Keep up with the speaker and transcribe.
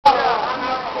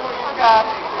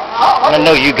I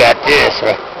know you got this,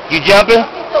 right? You jumping?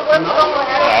 I'm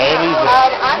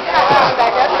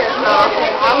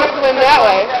going that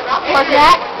way. What's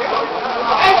that?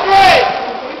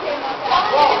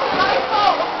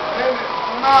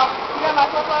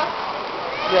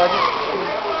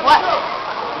 What?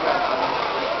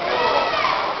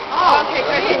 Oh, okay,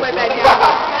 good. He went back down.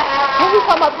 Can we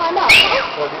come up, climb up?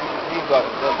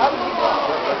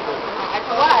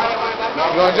 Why?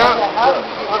 You gonna jump?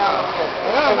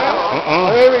 Yeah, man.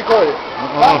 I ain't recorded. You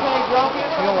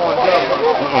don't want to jump.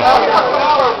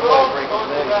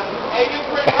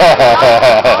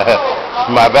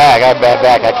 My back, I have bad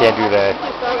back, I can't do that.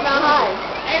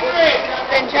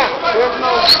 Then jump.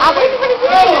 I'm waiting for the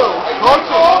video.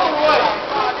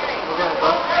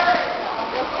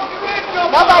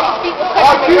 Nobody's feet was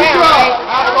touching the ground, right?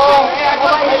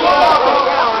 Nobody's feet was touching the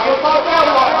ground,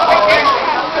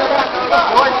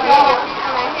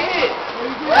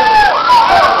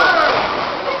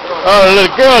 Oh, the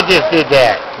little girl just did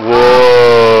that.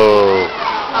 Whoa.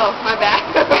 Oh, my bad.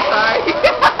 Sorry.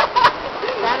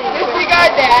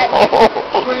 Disregard that.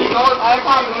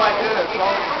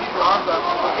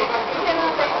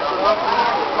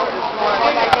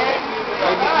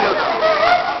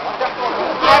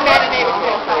 I'm not an able to,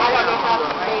 so I don't know how to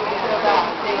make it feel that.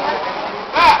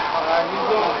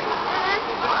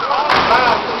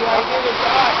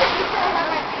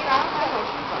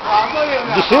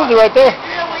 The shoes are right there.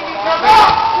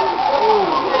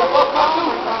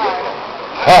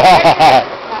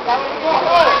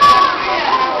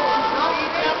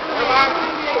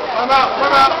 Come out,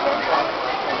 come out.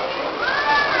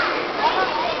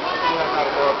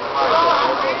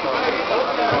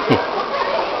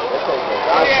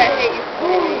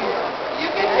 You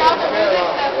can tell the music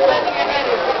that's letting your head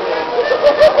in.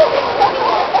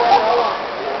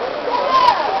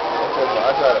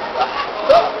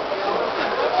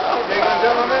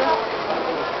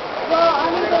 Well,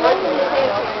 I'm in the lesson.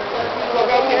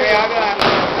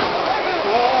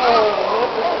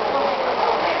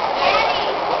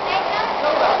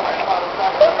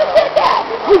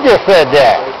 Who just said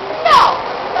that? No!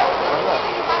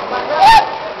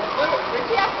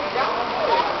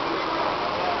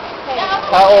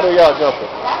 How old are y'all jumping?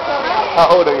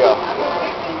 How old are y'all?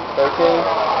 13,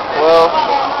 12,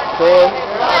 10,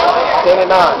 10 and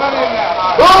 9.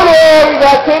 Go there! We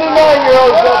got 10 and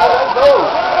 9-year-olds jumping. Let's go!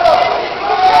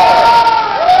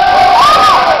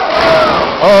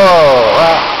 Oh,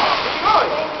 wow.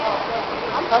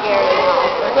 I'm scared now.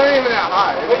 It's not even that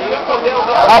high.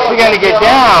 How's she gonna get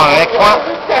down?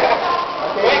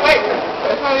 Wait.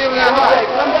 It's not even that high.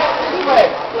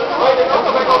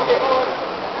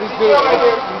 Just do it. Just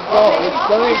go.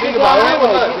 Don't even think about it.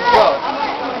 Just go.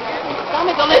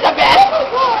 Stomach Elizabeth!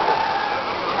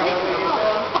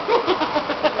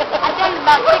 I've done it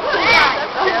about 16 times.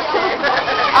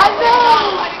 I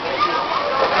know!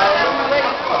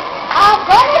 I'm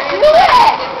gonna do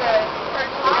it!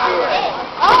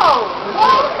 Oh!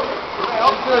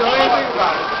 Just do it. Don't even think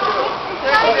about it.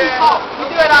 You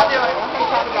do it, I'll do it. You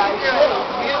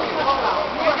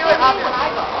do it, I'll do it.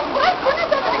 What? We're not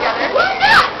done together. We're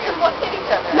not! We'll hit each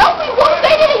other. No, we won't.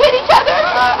 They didn't hit each other.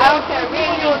 I don't care. We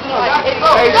will do it.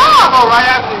 Hey, go right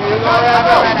after you. Go right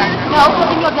after you. No,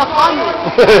 because then you'll jump on me.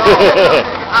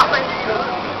 I'll play you.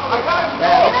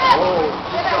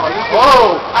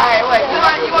 Whoa! Alright, wait.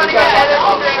 You want to get at this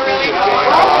thing really?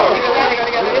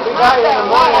 This guy in the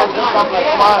morning is just something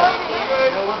like mine.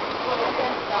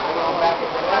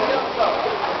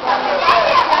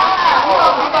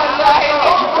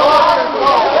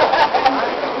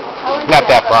 Not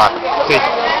that far. See?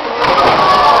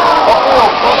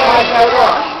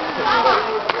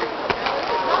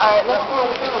 Alright, let's go.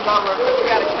 We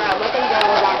gotta try. Let them go.